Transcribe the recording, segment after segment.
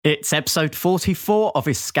It's episode 44 of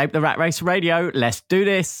Escape the Rat Race Radio. Let's do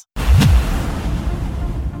this.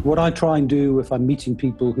 What I try and do if I'm meeting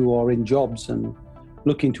people who are in jobs and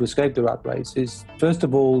looking to escape the rat race is, first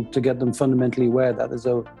of all, to get them fundamentally aware that there's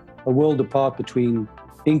a world apart between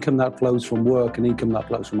income that flows from work and income that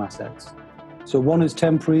flows from assets. So one is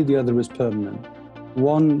temporary, the other is permanent.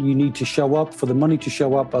 One, you need to show up for the money to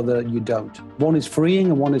show up, other you don't. One is freeing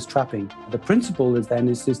and one is trapping. The principle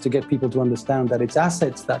is to get people to understand that it's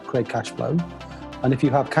assets that create cash flow. And if you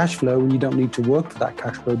have cash flow and you don't need to work for that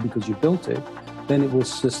cash flow because you built it, then it will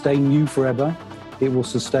sustain you forever. It will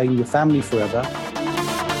sustain your family forever.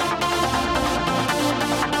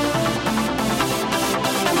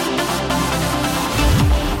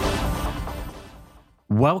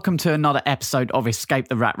 Welcome to another episode of Escape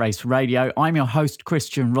the Rat Race Radio. I'm your host,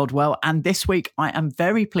 Christian Rodwell, and this week I am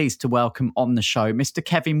very pleased to welcome on the show Mr.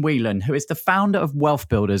 Kevin Whelan, who is the founder of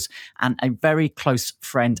WealthBuilders and a very close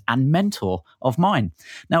friend and mentor of mine.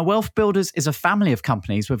 Now, WealthBuilders is a family of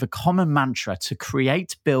companies with a common mantra to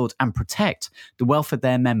create, build, and protect the wealth of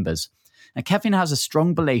their members. Now, Kevin has a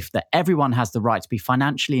strong belief that everyone has the right to be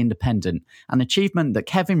financially independent, an achievement that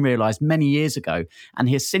Kevin realised many years ago, and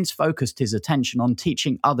he has since focused his attention on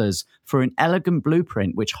teaching others through an elegant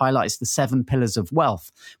blueprint which highlights the 7 pillars of wealth,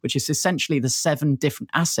 which is essentially the 7 different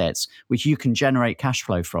assets which you can generate cash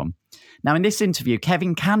flow from. Now, in this interview,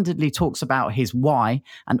 Kevin candidly talks about his why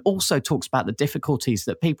and also talks about the difficulties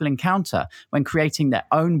that people encounter when creating their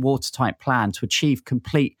own watertight plan to achieve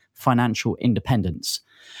complete financial independence.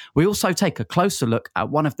 We also take a closer look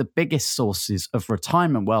at one of the biggest sources of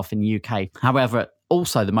retirement wealth in the UK, however,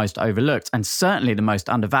 also the most overlooked and certainly the most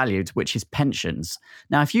undervalued, which is pensions.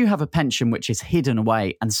 Now, if you have a pension which is hidden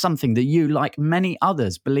away and something that you, like many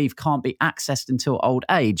others, believe can't be accessed until old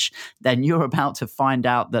age, then you're about to find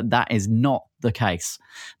out that that is not the case.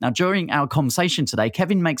 Now, during our conversation today,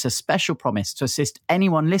 Kevin makes a special promise to assist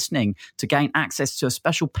anyone listening to gain access to a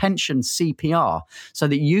special pension CPR so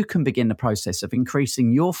that you can begin the process of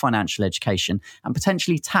increasing your financial education and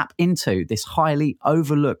potentially tap into this highly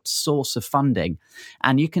overlooked source of funding.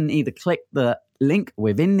 And you can either click the link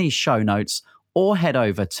within these show notes or head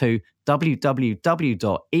over to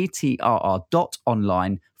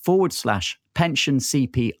www.etrr.online/pension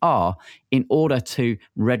CPR in order to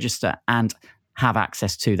register and have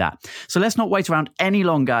access to that. So let's not wait around any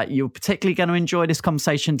longer. You're particularly going to enjoy this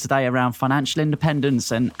conversation today around financial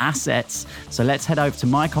independence and assets. So let's head over to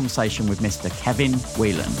my conversation with Mr. Kevin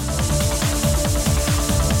Whelan.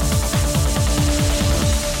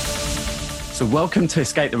 So welcome to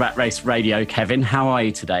Escape the Rat Race Radio, Kevin. How are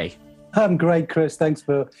you today? I'm great, Chris. Thanks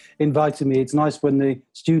for inviting me. It's nice when the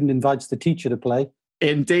student invites the teacher to play.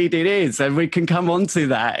 Indeed it is. And we can come on to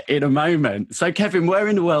that in a moment. So Kevin, where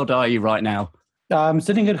in the world are you right now? I'm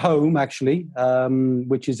sitting at home, actually,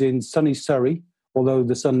 which is in sunny Surrey, although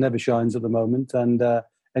the sun never shines at the moment, and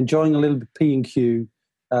enjoying a little P&Q,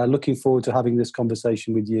 looking forward to having this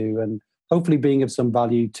conversation with you and hopefully being of some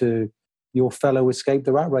value to your fellow Escape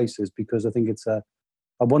the Rat Racers, because I think it's a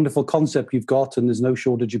wonderful concept you've got, and there's no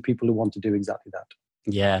shortage of people who want to do exactly that.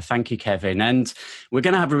 Yeah, thank you, Kevin. And we're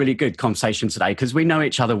going to have a really good conversation today because we know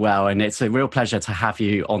each other well, and it's a real pleasure to have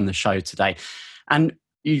you on the show today. And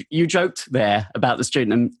you joked there about the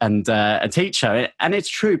student and a teacher, and it's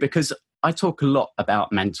true because I talk a lot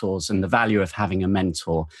about mentors and the value of having a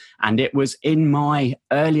mentor. And it was in my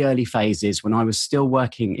early phases when I was still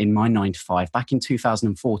working in my 9-to-5 back in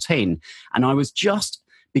 2014, and I was just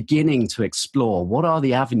beginning to explore what are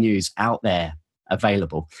the avenues out there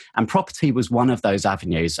available. And property was one of those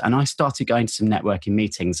avenues. And I started going to some networking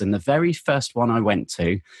meetings. And the very first one I went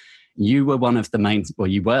to, you were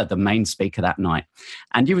you were the main speaker that night.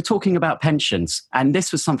 And you were talking about pensions. And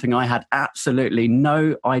this was something I had absolutely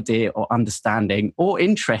no idea or understanding or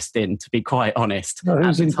interest in, to be quite honest. Well,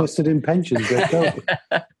 who's interested in pensions? They're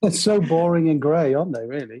so boring and grey, aren't they,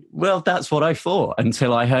 really? Well, that's what I thought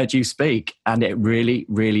until I heard you speak. And it really,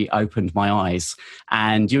 really opened my eyes.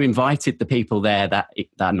 And you invited the people there that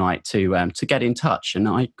night to get in touch. And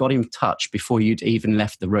I got in touch before you'd even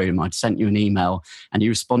left the room. I'd sent you an email and you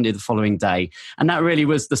responded the following day. And that really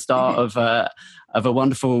was the start of a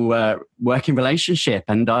wonderful working relationship.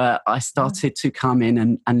 And I started to come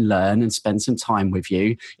in and learn and spend some time with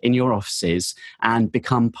you in your offices and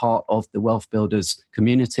become part of the WealthBuilders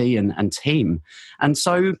community and team. And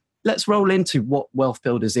so let's roll into what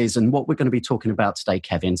WealthBuilders is and what we're going to be talking about today,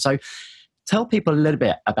 Kevin. So tell people a little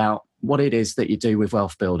bit about what it is that you do with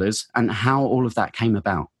WealthBuilders and how all of that came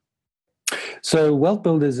about. So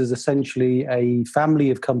WealthBuilders is essentially a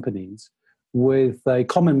family of companies with a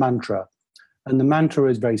common mantra. And the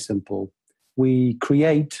mantra is very simple. We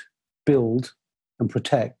create, build, and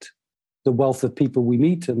protect the wealth of people we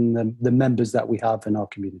meet and the members that we have in our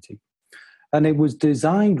community. And it was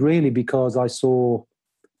designed really because I saw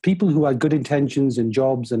people who had good intentions in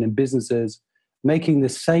jobs and in businesses making the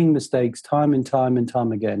same mistakes time and time and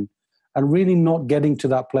time again, and really not getting to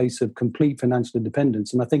that place of complete financial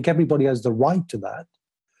independence. And I think everybody has the right to that,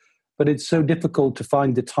 but it's so difficult to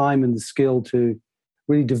find the time and the skill to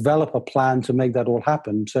really develop a plan to make that all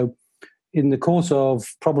happen. So in the course of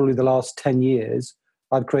probably the last 10 years,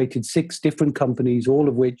 I've created 6 different companies, all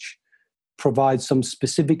of which provide some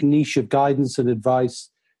specific niche of guidance and advice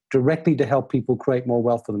directly to help people create more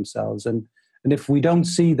wealth for themselves. And if we don't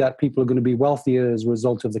see that people are going to be wealthier as a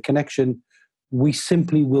result of the connection, we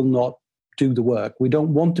simply will not do the work. We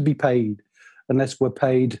don't want to be paid unless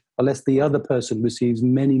the other person receives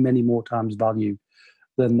many, many more times value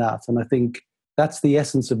than that. And I think that's the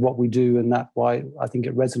essence of what we do, and that's why I think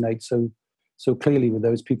it resonates so clearly with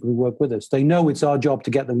those people who work with us. They know it's our job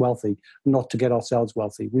to get them wealthy, not to get ourselves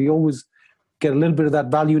wealthy. We always get a little bit of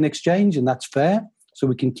that value in exchange, and that's fair, so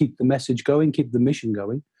we can keep the message going, keep the mission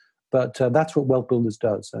going. But that's what WealthBuilders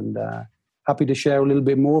does. And happy to share a little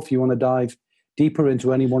bit more if you want to dive deeper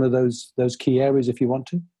into any one of those key areas if you want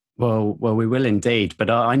to. Well, we will indeed. But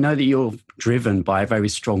I know that you're driven by a very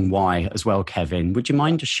strong why as well, Kevin. Would you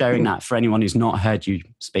mind just sharing that for anyone who's not heard you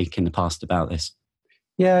speak in the past about this?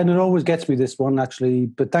 Yeah, and it always gets me, this one, actually.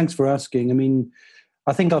 But thanks for asking. I mean,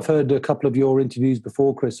 I think I've heard a couple of your interviews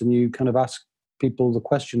before, Chris, and you kind of asked people the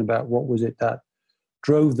question about what was it that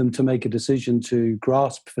drove them to make a decision to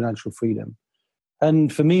grasp financial freedom.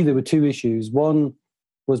 And for me, there were 2 issues. One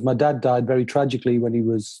was my dad died very tragically when he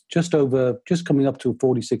was just coming up to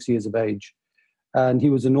 46 years of age. And he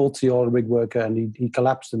was a North Sea oil rig worker, and he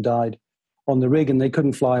collapsed and died on the rig, and they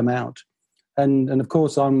couldn't fly him out. And of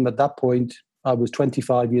course, at that point, I was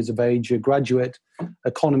 25 years of age, a graduate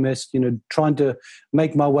economist, trying to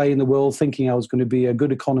make my way in the world, thinking I was going to be a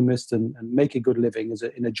good economist and make a good living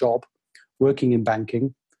in a job, working in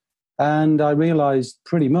banking. And I realized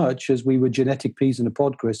pretty much as we were genetic peas in a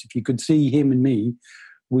pod, Chris, if you could see him and me,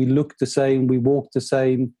 we looked the same, we walked the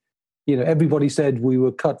same. Everybody said we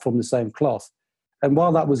were cut from the same cloth. And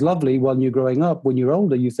while that was lovely when you're growing up, when you're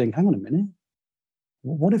older, you think, hang on a minute,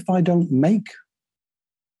 what if I don't make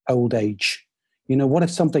old age? What if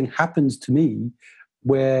something happens to me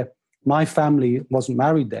where my family wasn't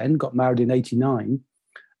married then, got married in 89,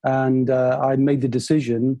 and I made the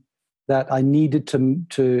decision that I needed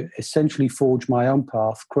to essentially forge my own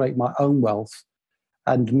path, create my own wealth,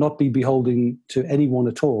 and not be beholden to anyone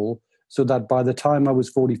at all, so that by the time I was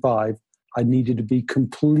 45, I needed to be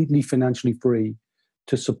completely financially free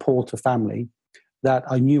to support a family that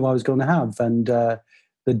I knew I was going to have. And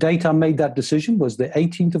the date I made that decision was the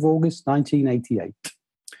 18th of August, 1988.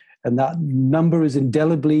 And that number is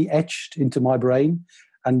indelibly etched into my brain.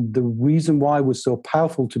 And the reason why it was so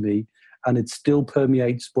powerful to me, and it still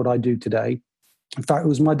permeates what I do today. In fact, it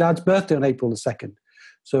was my dad's birthday on April the 2nd,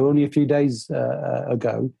 so only a few days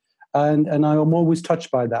ago. And I'm always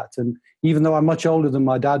touched by that. And even though I'm much older than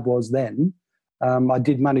my dad was then, I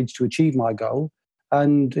did manage to achieve my goal.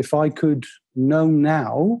 And if I could know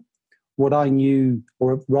now what I knew,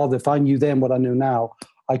 or rather if I knew then what I know now,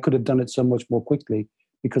 I could have done it so much more quickly,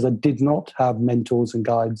 because I did not have mentors and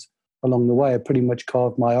guides along the way. I pretty much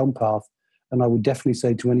carved my own path. And I would definitely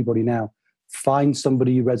say to anybody now, find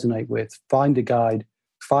somebody you resonate with, find a guide,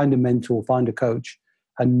 find a mentor, find a coach,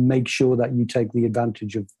 and make sure that you take the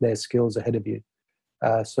advantage of their skills ahead of you.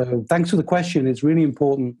 So thanks for the question. It's really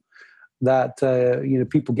important that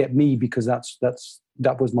people get me, because that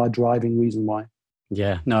was my driving reason why.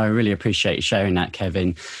 Yeah, no, I really appreciate you sharing that,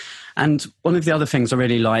 Kevin. And one of the other things I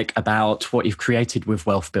really like about what you've created with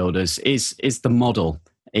WealthBuilders is the model,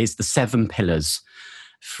 is the 7 pillars.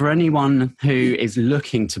 For anyone who is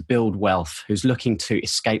looking to build wealth, who's looking to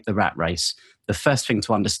escape the rat race, the first thing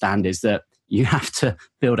to understand is that you have to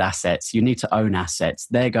build assets. You need to own assets.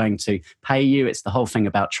 They're going to pay you. It's the whole thing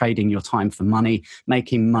about trading your time for money,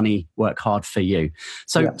 making money work hard for you.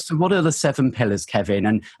 So what are the 7 pillars,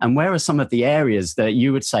 Kevin? And where are some of the areas that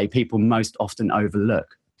you would say people most often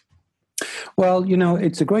overlook? Well,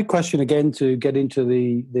 it's a great question, again, to get into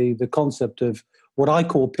the concept of what I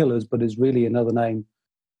call pillars, but is really another name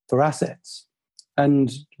for assets.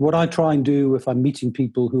 And what I try and do if I'm meeting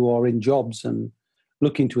people who are in jobs and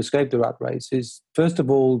looking to escape the rat race is, first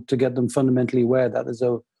of all, to get them fundamentally aware that there's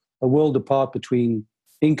a world apart between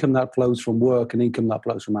income that flows from work and income that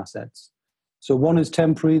flows from assets. So one is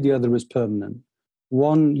temporary, the other is permanent.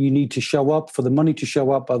 One, you need to show up for the money to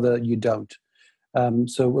show up, other you don't. And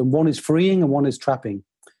one is freeing and one is trapping.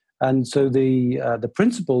 And so the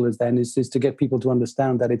principle is to get people to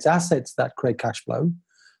understand that it's assets that create cash flow.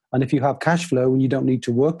 And if you have cash flow and you don't need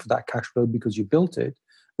to work for that cash flow because you built it,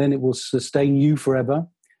 then it will sustain you forever.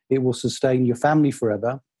 It will sustain your family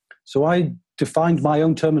forever. So I defined my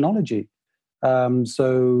own terminology.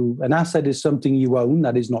 So an asset is something you own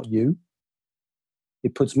that is not you.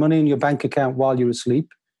 It puts money in your bank account while you're asleep.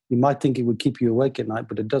 You might think it would keep you awake at night,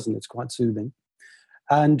 but it doesn't. It's quite soothing.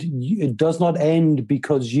 And it does not end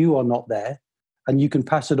because you are not there. And you can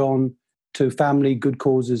pass it on to family, good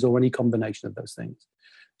causes, or any combination of those things.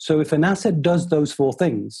 So if an asset does those four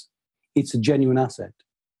things, it's a genuine asset.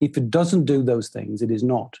 If it doesn't do those things, it is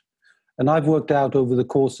not. And I've worked out over the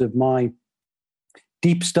course of my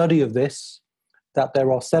deep study of this that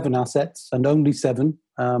there are 7 assets and only 7.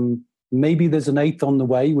 Maybe there's an 8th on the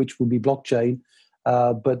way, which will be blockchain,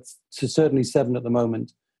 but certainly 7 at the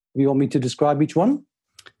moment. You want me to describe each one?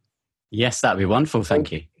 Yes, that'd be wonderful.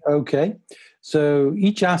 Thank you. Okay. So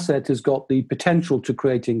each asset has got the potential to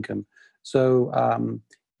create income. So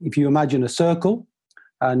if you imagine a circle,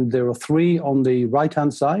 and there are 3 on the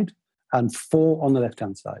right-hand side and 4 on the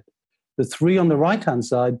left-hand side. The 3 on the right-hand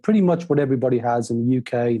side, pretty much what everybody has in the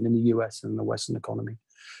UK and in the US and the Western economy.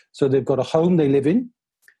 So they've got a home they live in.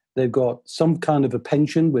 They've got some kind of a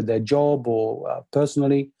pension with their job or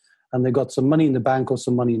personally, and they've got some money in the bank or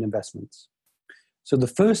some money in investments. So the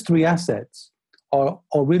first 3 assets are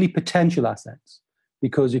really potential assets,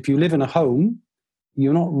 because if you live in a home,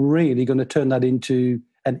 you're not really going to turn that into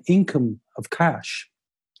an income of cash,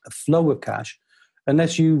 a flow of cash,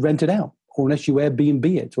 unless you rent it out, or unless you Airbnb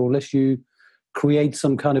it, or unless you create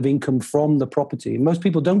some kind of income from the property. And most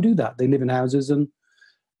people don't do that. They live in houses and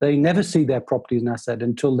they never see their property as an asset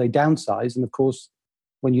until they downsize. And of course,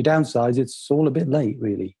 when you downsize, it's all a bit late,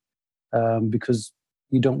 really, because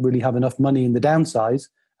you don't really have enough money in the downsize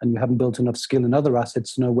and you haven't built enough skill in other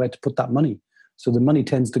assets to know where to put that money. So the money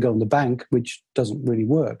tends to go in the bank, which doesn't really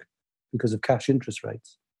work because of cash interest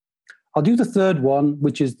rates. I'll do the third one,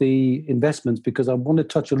 which is the investments, because I want to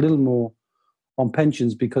touch a little more on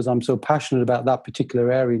pensions because I'm so passionate about that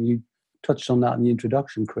particular area. And you touched on that in the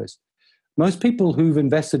introduction, Chris. Most people who've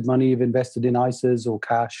invested money have invested in ISAs or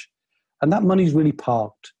cash, and that money's really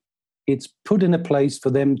parked. It's put in a place for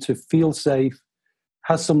them to feel safe,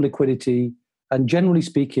 has some liquidity, and generally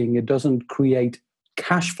speaking, it doesn't create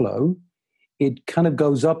cash flow. It kind of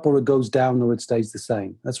goes up or it goes down or it stays the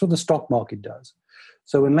same. That's what the stock market does.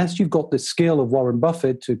 So unless you've got the skill of Warren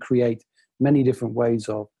Buffett to create many different ways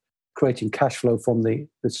of creating cash flow from the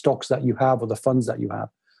stocks that you have or the funds that you have,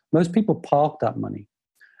 most people park that money.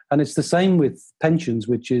 And it's the same with pensions,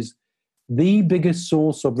 which is the biggest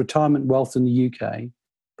source of retirement wealth in the UK,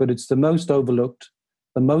 but it's the most overlooked,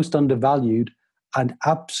 the most undervalued, and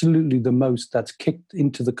absolutely the most that's kicked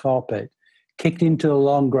into the carpet, kicked into the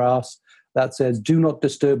long grass that says, do not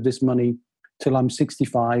disturb this money till I'm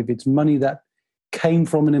 65. It's money that came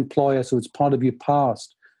from an employer, so it's part of your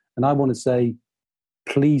past. And I want to say,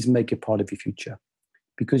 please make it part of your future,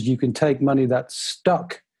 because you can take money that's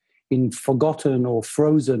stuck in forgotten or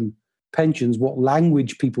frozen pensions, what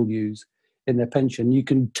language people use in their pension. You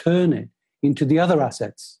can turn it into the other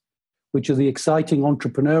assets, which are the exciting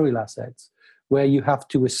entrepreneurial assets, where you have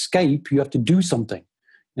to escape, you have to do something.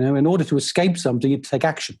 You know, in order to escape something, you take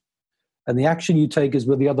action. And the action you take is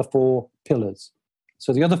with the other 4 pillars.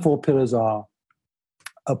 So the other 4 pillars are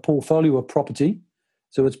a portfolio of property.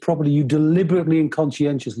 So it's property you deliberately and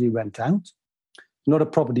conscientiously rent out, not a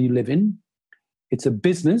property you live in. It's a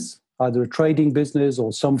business, either a trading business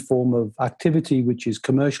or some form of activity which is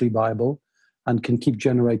commercially viable and can keep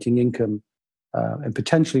generating income and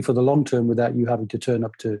potentially for the long term without you having to turn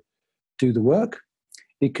up to do the work.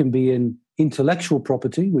 It can be in intellectual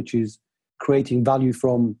property, which is creating value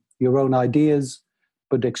from your own ideas,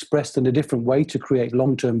 but expressed in a different way to create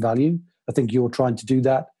long-term value. I think you're trying to do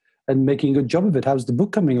that and making a good job of it. How's the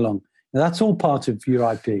book coming along? Now, that's all part of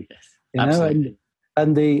your IP. Yes, you absolutely. know,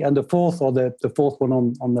 and the fourth, or the fourth one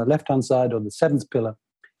on the left-hand side, or the 7th pillar,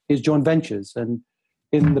 is joint ventures. And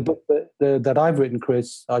in the book that I've written,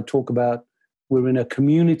 Chris, I talk about we're in a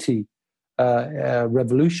community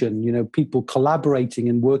revolution, you know, people collaborating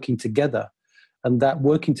and working together, and that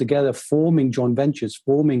working together, forming joint ventures,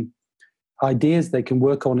 forming ideas they can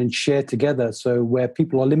work on and share together. So where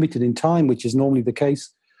people are limited in time, which is normally the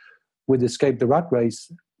case with Escape the Rat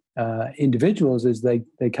Race individuals, is they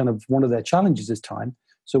kind of, one of their challenges is time.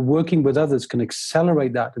 So working with others can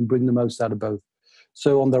accelerate that and bring the most out of both.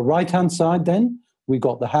 So on the right-hand side then, we've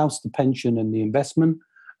got the house, the pension, and the investment.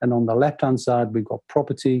 And on the left-hand side, we've got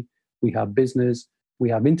property, we have business, we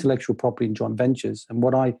have intellectual property and joint ventures. And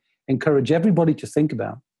what I encourage everybody to think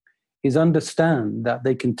about is understand that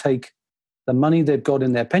they can take the money they've got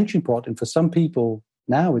in their pension pot, and for some people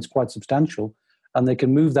now it's quite substantial, and they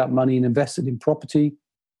can move that money and invest it in property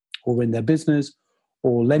or in their business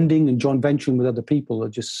or lending and joint venturing with other people. There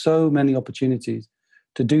are just so many opportunities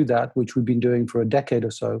to do that, which we've been doing for a decade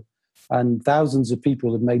or so. And thousands of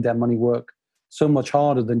people have made that money work so much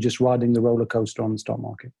harder than just riding the roller coaster on the stock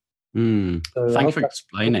market. So Thank you for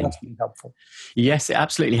explaining. That's been helpful. Yes, it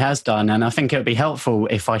absolutely has done. And I think it would be helpful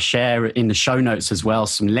if I share in the show notes as well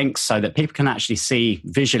some links so that people can actually see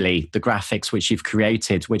visually the graphics which you've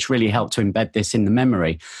created, which really help to embed this in the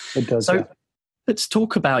memory. It does. So yeah. Let's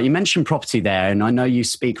talk about, you mentioned property there, and I know you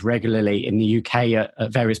speak regularly in the UK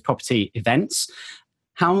at various property events.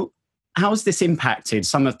 How has this impacted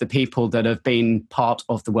some of the people that have been part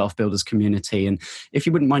of the Wealth Builders community? And if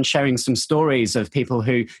you wouldn't mind sharing some stories of people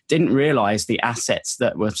who didn't realise the assets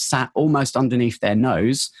that were sat almost underneath their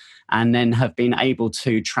nose and then have been able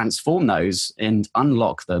to transform those and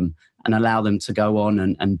unlock them and allow them to go on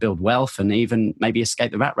and build wealth and even maybe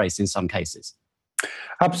escape the rat race in some cases.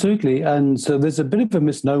 Absolutely. And so there's a bit of a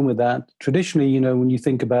misnomer that traditionally, when you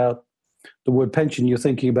think about the word pension, you're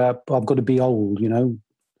thinking about, I've got to be old,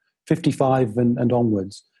 55 and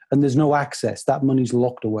onwards, and there's no access. That money's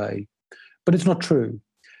locked away. But it's not true.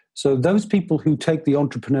 So those people who take the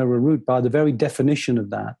entrepreneurial route, by the very definition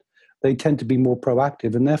of that, they tend to be more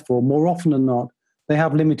proactive, and therefore, more often than not, they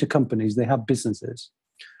have limited companies, they have businesses.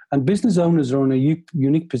 And business owners are in a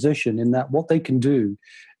unique position in that what they can do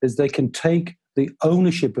is they can take the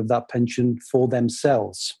ownership of that pension for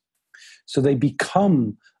themselves. So they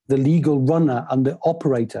become the legal runner and the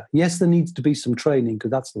operator. Yes, there needs to be some training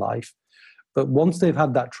because that's life. But once they've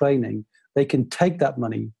had that training, they can take that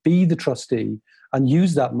money, be the trustee, and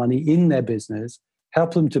use that money in their business,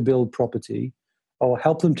 help them to build property or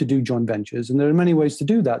help them to do joint ventures. And there are many ways to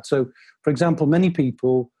do that. So, for example, many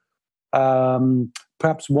people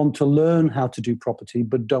perhaps want to learn how to do property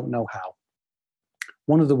but don't know how.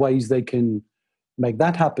 One of the ways they can make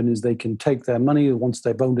that happen is they can take their money once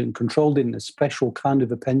they've owned it and controlled it in a special kind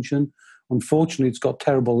of a pension. Unfortunately, it's got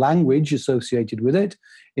terrible language associated with it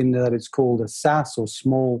in that it's called a SAS or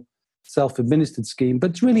small self-administered scheme,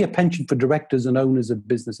 but it's really a pension for directors and owners of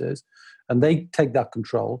businesses. And they take that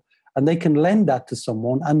control and they can lend that to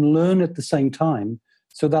someone and learn at the same time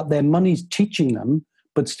so that their money's teaching them,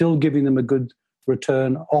 but still giving them a good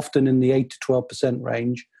return, often in the 8 to 12%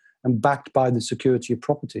 range and backed by the security of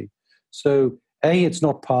property. So A, it's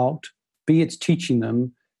not parked, B, it's teaching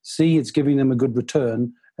them, C, it's giving them a good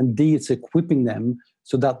return, and D, it's equipping them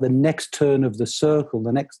so that the next turn of the circle,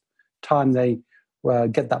 the next time they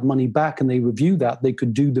get that money back and they review that, they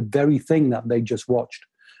could do the very thing that they just watched.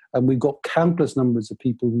 And we've got countless numbers of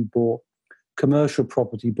people who bought commercial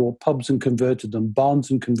property, bought pubs and converted them,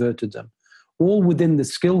 barns and converted them, all within the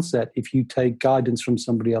skill set if you take guidance from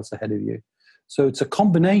somebody else ahead of you. So it's a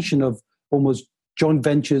combination of almost joint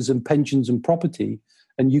ventures and pensions and property,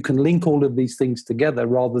 and you can link all of these things together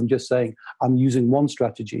rather than just saying, I'm using one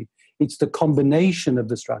strategy. It's the combination of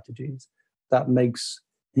the strategies that makes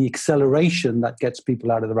the acceleration that gets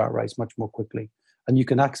people out of the rat race much more quickly. And you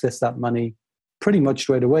can access that money pretty much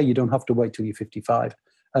straight away. You don't have to wait till you're 55.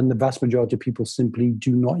 And the vast majority of people simply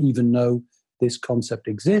do not even know this concept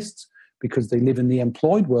exists because they live in the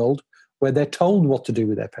employed world where they're told what to do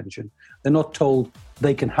with their pension. They're not told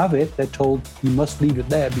they can have it. They're told you must leave it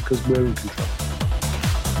there because we're in control.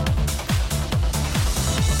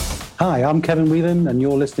 Hi, I'm Kevin Whelan, and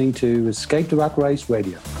you're listening to Escape the Rat Race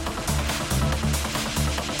Radio.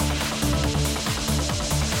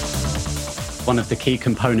 One of the key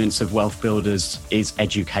components of Wealth Builders is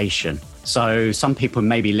education. So some people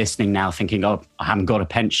may be listening now thinking, oh, I haven't got a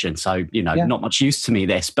pension, so, not much use to me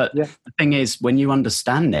this. But the thing is, when you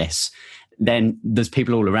understand this, then there's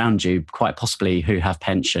people all around you, quite possibly, who have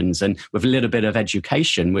pensions. And with a little bit of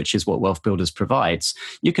education, which is what Wealth Builders provides,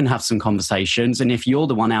 you can have some conversations. And if you're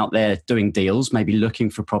the one out there doing deals, maybe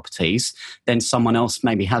looking for properties, then someone else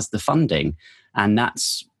maybe has the funding. And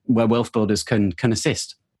that's where Wealth Builders can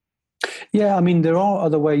assist. Yeah, I mean, there are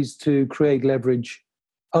other ways to create leverage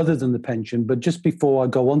other than the pension. But just before I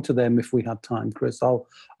go on to them, if we have time, Chris, I'll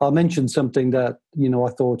mention something that, I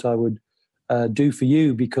thought I would do for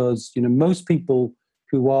you because, most people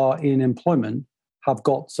who are in employment have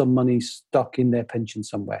got some money stuck in their pension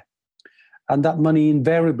somewhere. And that money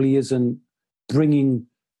invariably isn't bringing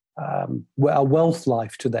a wealth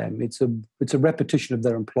life to them. It's a repetition of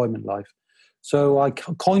their employment life. So I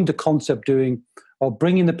coined the concept of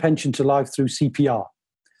bringing the pension to life through CPR.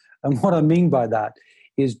 And what I mean by that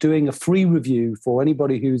is doing a free review for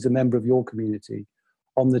anybody who's a member of your community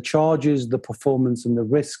on the charges, the performance, and the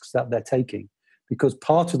risks that they're taking. because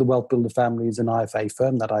part of the Wealth Builder family is an IFA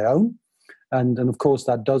firm that I own. And of course,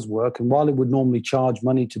 that does work. And while it would normally charge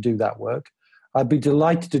money to do that work, I'd be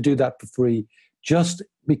delighted to do that for free, just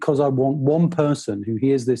because I want one person who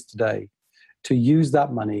hears this today to use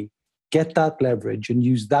that money, get that leverage, and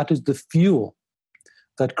use that as the fuel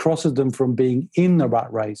that crosses them from being in the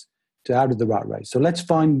rat race to out of the rat race. So let's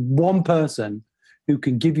find one person who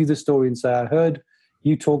can give you the story and say, I heard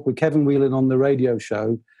you talk with Kevin Whelan on the radio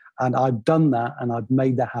show, and I've done that, and I've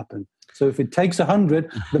made that happen. So if it takes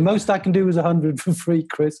 100, the most I can do is 100 for free,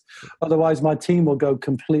 Chris. Otherwise, my team will go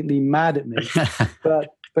completely mad at me.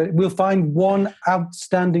 But we'll find one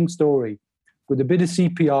outstanding story with a bit of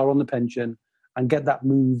CPR on the pension and get that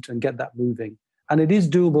moved and get that moving. And it is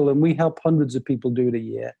doable, and we help hundreds of people do it a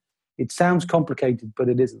year. It sounds complicated, but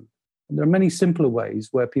it isn't. And there are many simpler ways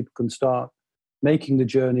where people can start making the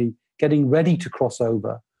journey, getting ready to cross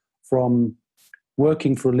over from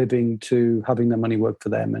working for a living to having their money work for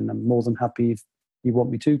them. And I'm more than happy, if you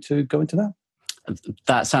want me to go into that.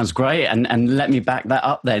 That sounds great. And let me back that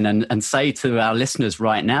up then and say to our listeners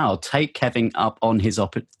right now, take Kevin up on his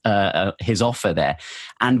offer there.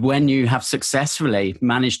 And when you have successfully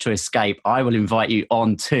managed to escape, I will invite you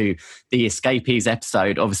on to the Escapees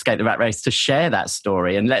episode of Escape the Rat Race to share that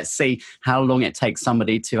story. And let's see how long it takes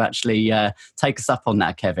somebody to actually take us up on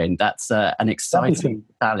that, Kevin. That's an exciting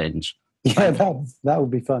challenge. Yeah, that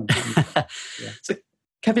would be fun. Yeah. So,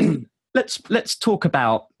 Kevin, let's talk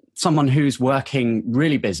about someone who's working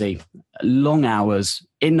really busy, long hours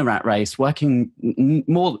in the rat race, working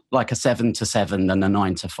more like a 7 to 7 than a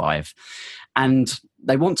 9 to 5. And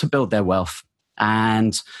they want to build their wealth,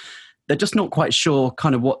 and they're just not quite sure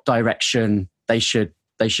kind of what direction they should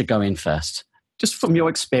go in first. Just from your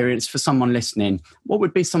experience, for someone listening, what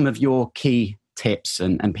would be some of your key tips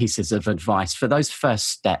and pieces of advice for those first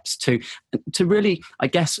steps to really, I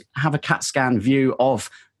guess, have a CAT scan view of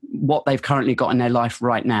what they've currently got in their life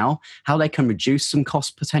right now, how they can reduce some costs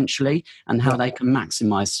potentially, and how they can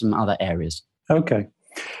maximize some other areas? Okay.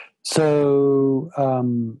 So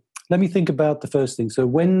let me think about the first thing. So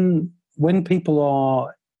when people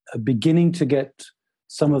are beginning to get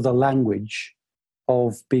some of the language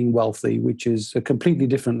of being wealthy, which is a completely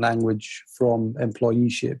different language from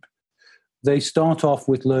employeeship, they start off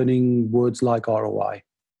with learning words like ROI,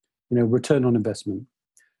 return on investment.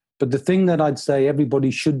 But the thing that I'd say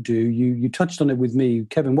everybody should do, you touched on it with me,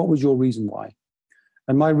 Kevin, what was your reason why?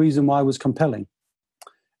 And my reason why was compelling.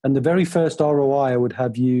 And the very first ROI I would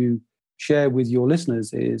have you share with your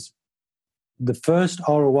listeners is the first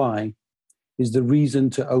ROI is the reason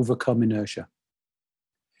to overcome inertia.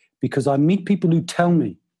 Because I meet people who tell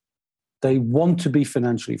me they want to be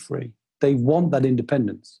financially free. They want that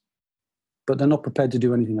independence, but they're not prepared to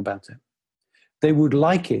do anything about it. They would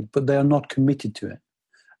like it, but they are not committed to it.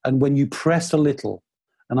 And when you press a little,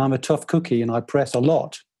 and I'm a tough cookie and I press a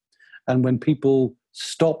lot, and when people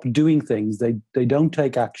stop doing things, they don't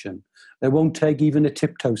take action. They won't take even a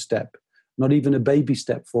tiptoe step, not even a baby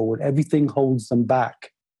step forward. Everything holds them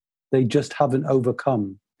back. They just haven't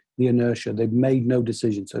overcome the inertia. They've made no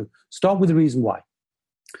decision. So start with the reason why.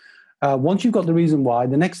 Once you've got the reason why,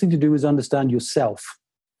 the next thing to do is understand yourself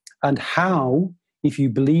and how, if you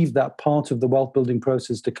believe that part of the wealth building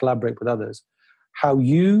process to collaborate with others, how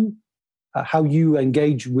you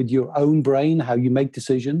engage with your own brain, how you make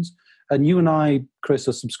decisions. And you and I, Chris,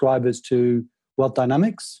 are subscribers to Wealth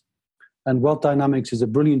Dynamics. And Wealth Dynamics is a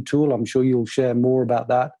brilliant tool. I'm sure you'll share more about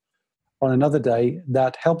that on another day,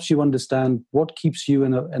 that helps you understand what keeps you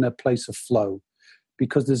in a place of flow.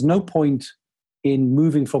 Because there's no point in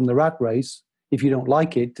moving from the rat race, if you don't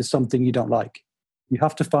like it, to something you don't like. You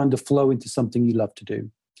have to find a flow into something you love to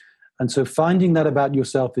do. And so finding that about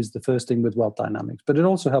yourself is the first thing with Wealth Dynamics, but it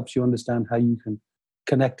also helps you understand how you can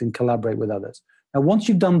connect and collaborate with others. Now, once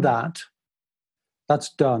you've done that, that's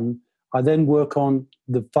done. I then work on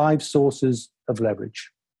the 5 sources of leverage.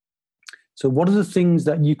 So what are the things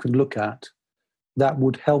that you can look at that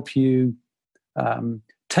would help you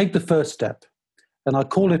take the first step? And I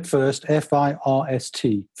call it first,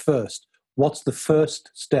 F-I-R-S-T, first. What's the first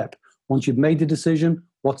step? Once you've made the decision,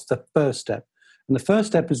 what's the first step? And the first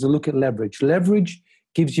step is to look at leverage. Leverage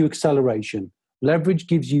gives you acceleration. Leverage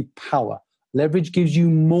gives you power. Leverage gives you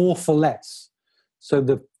more for less. So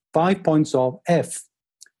the 5 points of F,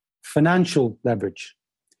 financial leverage.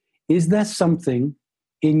 Is there something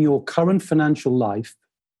in your current financial life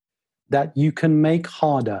that you can make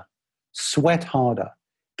harder, sweat harder,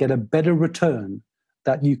 get a better return,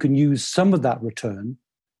 that you can use some of that return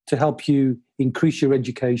to help you increase your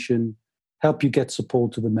education, help you get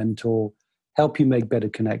support to the mentor, help you make better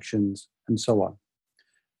connections, and so on.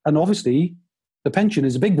 And obviously, the pension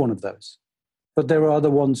is a big one of those. but there are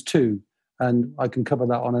other ones too. And I can cover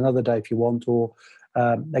that on another day if you want, or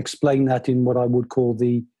explain that in what I would call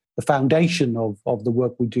the foundation of the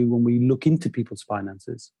work we do when we look into people's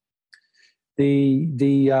finances.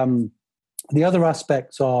 The other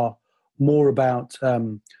aspects are more about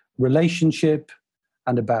relationship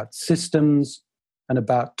and about systems and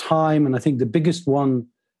about time. And I think the biggest one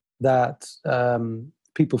that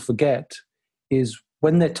people forget is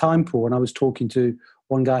when they're time poor. And I was talking to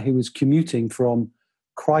one guy who was commuting from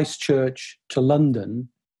Christchurch to London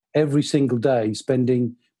every single day,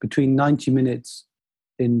 spending between 90 minutes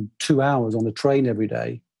in 2 hours on a train every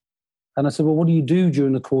day. And I said, well, what do you do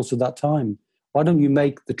during the course of that time? Why don't you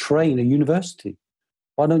make the train a university?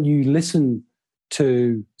 Why don't you listen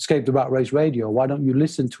to Escape the Rat Race Radio? Why don't you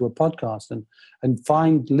listen to a podcast and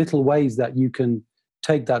find little ways that you can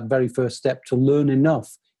take that very first step to learn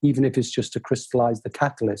enough, even if it's just to crystallize the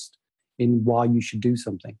catalyst in why you should do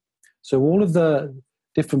something. So all of the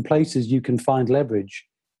different places you can find leverage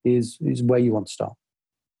is where you want to start.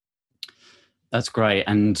 That's great.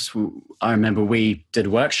 And I remember we did a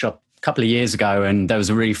workshop a couple of years ago, and there was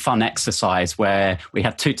a really fun exercise where we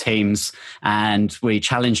had two teams and we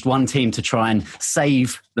challenged one team to try and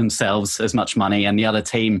save themselves as much money and the other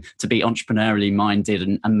team to be entrepreneurially minded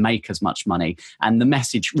and make as much money. And the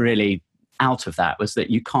message really out of that was that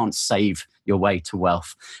you can't save your way to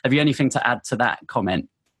wealth. Have you anything to add to that comment,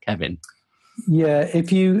 Kevin? Yeah,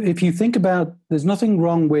 if you think about, there's nothing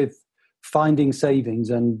wrong with finding savings,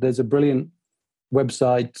 and there's a brilliant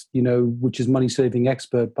website, which is Money Saving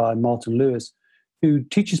Expert by Martin Lewis, who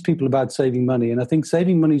teaches people about saving money. And I think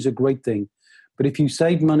saving money is a great thing. But if you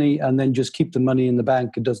save money and then just keep the money in the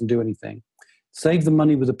bank, it doesn't do anything. Save the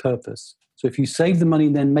money with a purpose. So if you save the money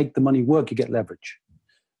and then make the money work, you get leverage.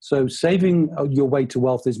 So saving your way to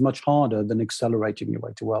wealth is much harder than accelerating your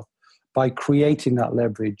way to wealth by creating that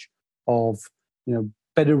leverage of,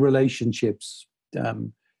 better relationships,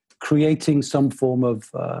 creating some form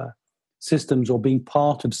of systems or being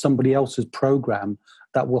part of somebody else's program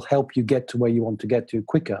that will help you get to where you want to get to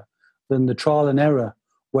quicker than the trial and error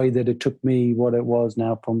way that it took me, what it was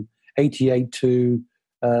now, from 88 to,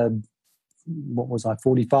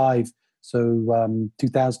 45, so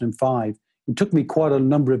 2005. It took me quite a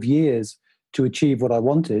number of years to achieve what I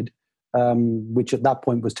wanted, which at that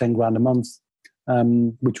point was 10 grand a month,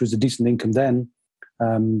 which was a decent income then.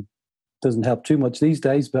 Doesn't help too much these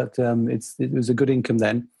days, but it was a good income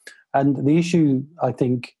then. And the issue, I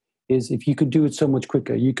think, is if you could do it so much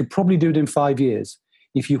quicker, you could probably do it in 5 years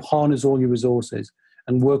if you harness all your resources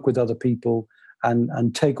and work with other people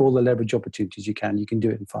and take all the leverage opportunities you can do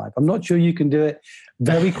it in 5. I'm not sure you can do it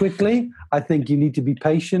very quickly. I think you need to be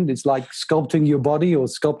patient. It's like sculpting your body or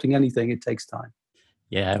sculpting anything. It takes time.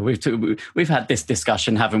 Yeah, we've had this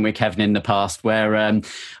discussion, haven't we, Kevin, in the past, where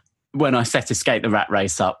when I set Escape the Rat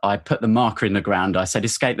Race up, I put the marker in the ground. I said,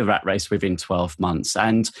 escape the rat race within 12 months.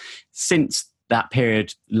 And since that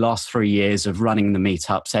period, last 3 years of running the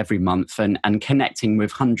meetups every month and connecting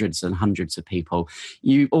with hundreds and hundreds of people,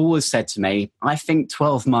 you always said to me, I think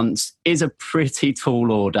 12 months is a pretty tall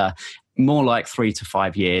order, more like 3 to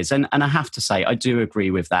 5 years. And I have to say, I do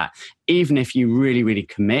agree with that. Even if you really, really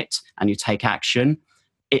commit and you take action,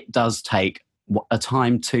 it does take a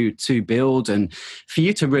time to build and for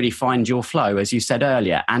you to really find your flow, as you said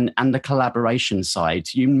earlier, and the collaboration side.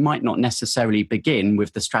 You might not necessarily begin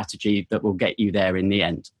with the strategy that will get you there in the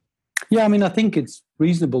end. Yeah, I mean, I think it's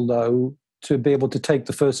reasonable, though, to be able to take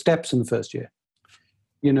the first steps in the first year,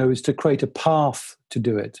 is to create a path to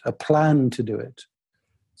do it, a plan to do it.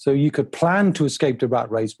 So you could plan to escape the rat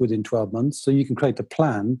race within 12 months, so you can create a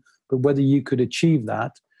plan, but whether you could achieve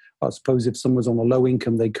that, I suppose if someone was on a low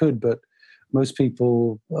income, they could, but most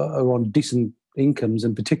people are on decent incomes,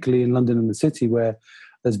 and particularly in London and the city where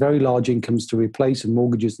there's very large incomes to replace and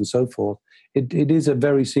mortgages and so forth. It is a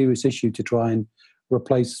very serious issue to try and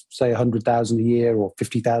replace, say, 100,000 a year or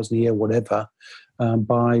 50,000 a year, whatever,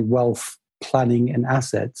 by wealth planning and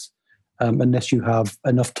assets, unless you have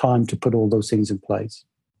enough time to put all those things in place.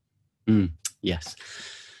 Yes.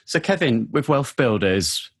 So, Kevin, with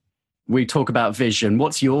WealthBuilders, we talk about vision.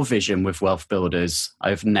 What's your vision with WealthBuilders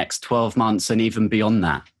over the next 12 months and even beyond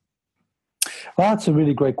that? Well, that's a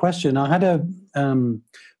really great question. I had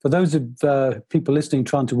for those of people listening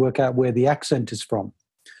trying to work out where the accent is from,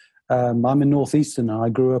 I'm a Northeasterner. I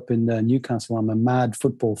grew up in Newcastle. I'm a mad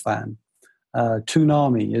football fan. Toon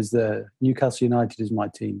Army is Newcastle United is my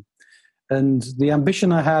team. And the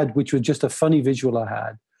ambition I had, which was just a funny visual I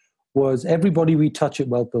had, was everybody we touch at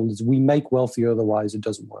WealthBuilders, we make wealthy, otherwise it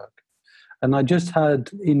doesn't work. And I just had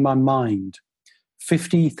in my mind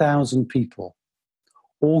 50,000 people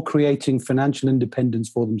all creating financial independence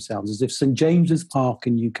for themselves, as if St. James's Park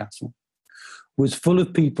in Newcastle was full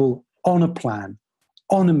of people on a plan,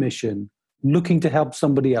 on a mission, looking to help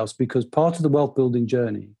somebody else, because part of the wealth building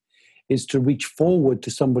journey is to reach forward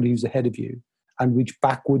to somebody who's ahead of you and reach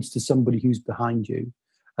backwards to somebody who's behind you.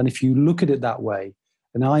 And if you look at it that way,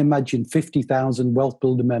 and I imagine 50,000 Wealth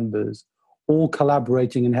Builder members all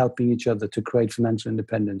collaborating and helping each other to create financial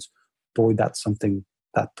independence, boy, that's something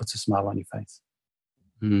that puts a smile on your face.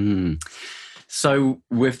 So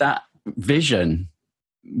with that vision,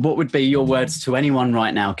 what would be your words to anyone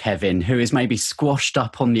right now, Kevin, who is maybe squashed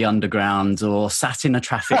up on the underground or sat in a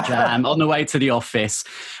traffic jam on the way to the office,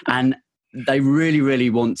 and they really,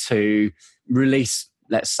 really want to release,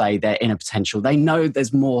 let's say, their inner potential? They know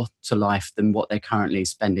there's more to life than what they're currently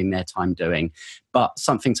spending their time doing, but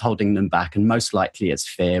something's holding them back, and most likely it's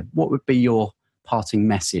fear. What would be your parting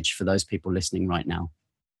message for those people listening right now?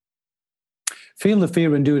 Feel the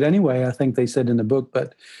fear and do it anyway, I think they said in the book.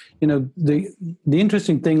 But, the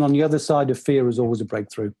interesting thing on the other side of fear is always a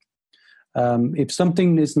breakthrough. If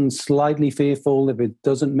something isn't slightly fearful, if it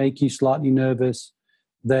doesn't make you slightly nervous,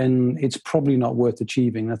 then it's probably not worth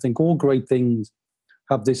achieving. I think all great things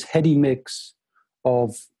have this heady mix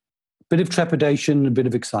of a bit of trepidation and a bit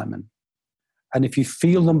of excitement. And if you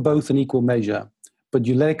feel them both in equal measure, but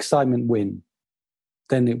you let excitement win,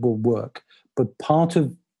 then it will work. But part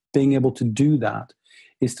of being able to do that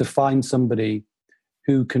is to find somebody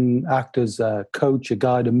who can act as a coach, a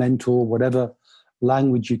guide, a mentor, whatever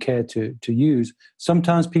language you care to use.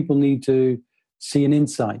 Sometimes people need to see an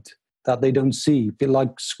insight that they don't see, a bit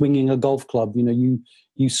like swinging a golf club.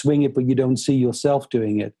 You swing it, but you don't see yourself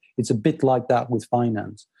doing it. It's a bit like that with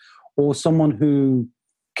finance. Or someone who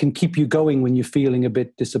can keep you going when you're feeling a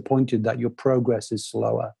bit disappointed that your progress is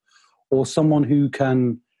slower. Or someone who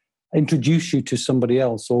can introduce you to somebody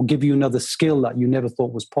else or give you another skill that you never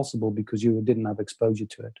thought was possible because you didn't have exposure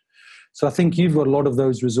to it. So I think you've got a lot of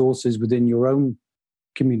those resources within your own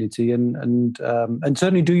community, and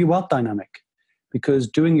certainly do your wealth dynamic, because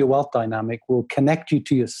doing your wealth dynamic will connect you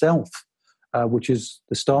to yourself, which is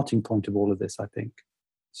the starting point of all of this, I think.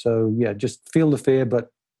 So yeah, just feel the fear,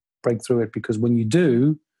 but break through it, because when you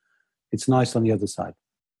do, it's nice on the other side.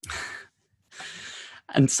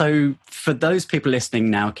 And so for those people listening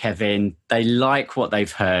now, Kevin, they like what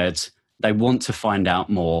they've heard. They want to find out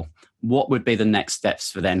more. What would be the next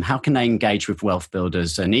steps for them? How can they engage with Wealth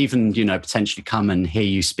Builders and even, potentially come and hear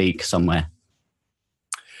you speak somewhere?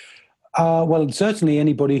 Well, certainly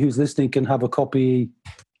anybody who's listening can have a copy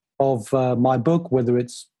of my book, whether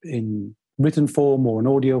it's in written form or an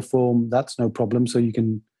audio form. That's no problem. So you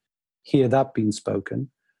can hear that being spoken.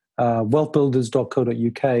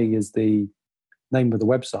 Wealthbuilders.co.uk is the name of the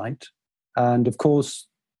website. And of course,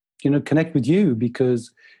 connect with you,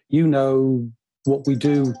 because you know what we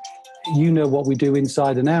do. You know what we do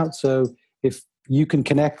inside and out. So if you can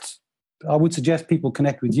connect, I would suggest people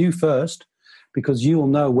connect with you first, because you will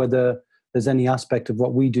know whether there's any aspect of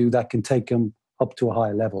what we do that can take them up to a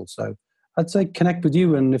higher level. So I'd say connect with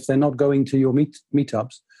you. And if they're not going to your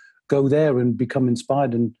meetups, go there and become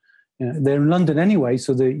inspired. And they're in London anyway,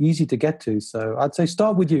 so they're easy to get to. So I'd say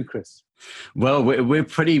start with you, Chris. Well, we're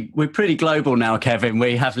pretty global now, Kevin.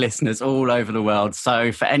 We have listeners all over the world.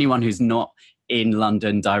 So for anyone who's not in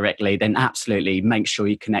London directly, then absolutely make sure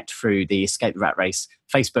you connect through the Escape the Rat Race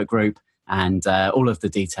Facebook group, and all of the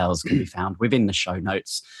details can be found within the show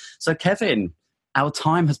notes. So Kevin, our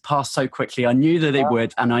time has passed so quickly. I knew that it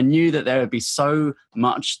would, and I knew that there would be so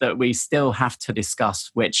much that we still have to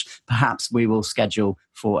discuss, which perhaps we will schedule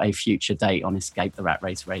for a future date on Escape the Rat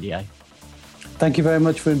Race Radio. Thank you very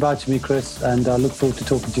much for inviting me, Chris, and I look forward to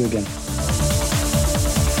talking to you again.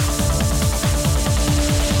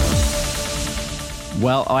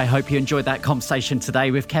 Well, I hope you enjoyed that conversation today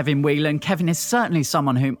with Kevin Whelan. Kevin is certainly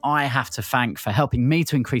someone whom I have to thank for helping me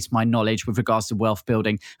to increase my knowledge with regards to wealth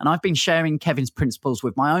building. And I've been sharing Kevin's principles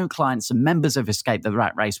with my own clients and members of Escape the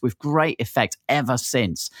Rat Race with great effect ever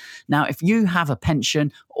since. Now, if you have a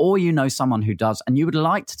pension or you know someone who does, and you would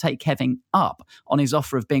like to take Kevin up on his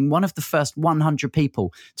offer of being one of the first 100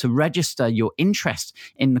 people to register your interest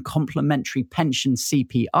in the complementary pension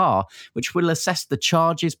CPR, which will assess the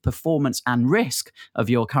charges, performance and risk of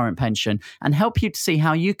your current pension and help you to see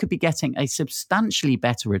how you could be getting a substantially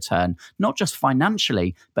better return, not just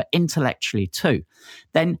financially, but intellectually too,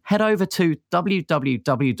 then head over to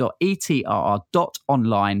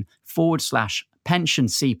www.etrr.online/ pension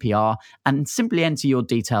CPR, and simply enter your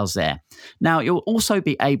details there. Now, you'll also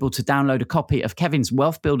be able to download a copy of Kevin's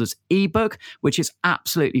Wealth Builders ebook, which is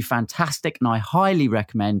absolutely fantastic, and I highly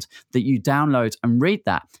recommend that you download and read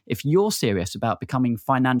that if you're serious about becoming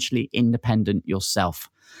financially independent yourself.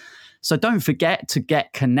 So don't forget to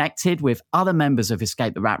get connected with other members of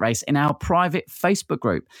Escape the Rat Race in our private Facebook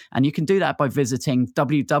group. And you can do that by visiting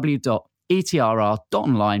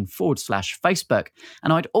www.etrr.online/Facebook.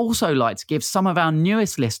 And I'd also like to give some of our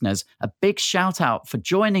newest listeners a big shout out for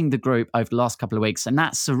joining the group over the last couple of weeks. And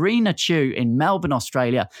that's Serena Chu in Melbourne,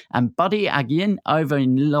 Australia, and Buddy Agyin over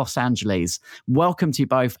in Los Angeles. Welcome to you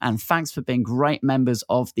both, and thanks for being great members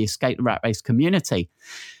of the Escape the Rat Race community.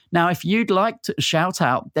 Now, if you'd like to shout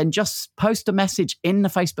out, then just post a message in the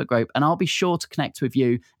Facebook group and I'll be sure to connect with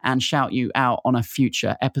you and shout you out on a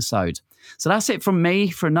future episode. So that's it from me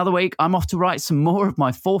for another week. I'm off to write some more of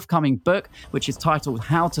my forthcoming book, which is titled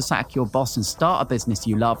How to Sack Your Boss and Start a Business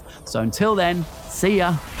You Love. So until then, see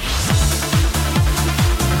ya.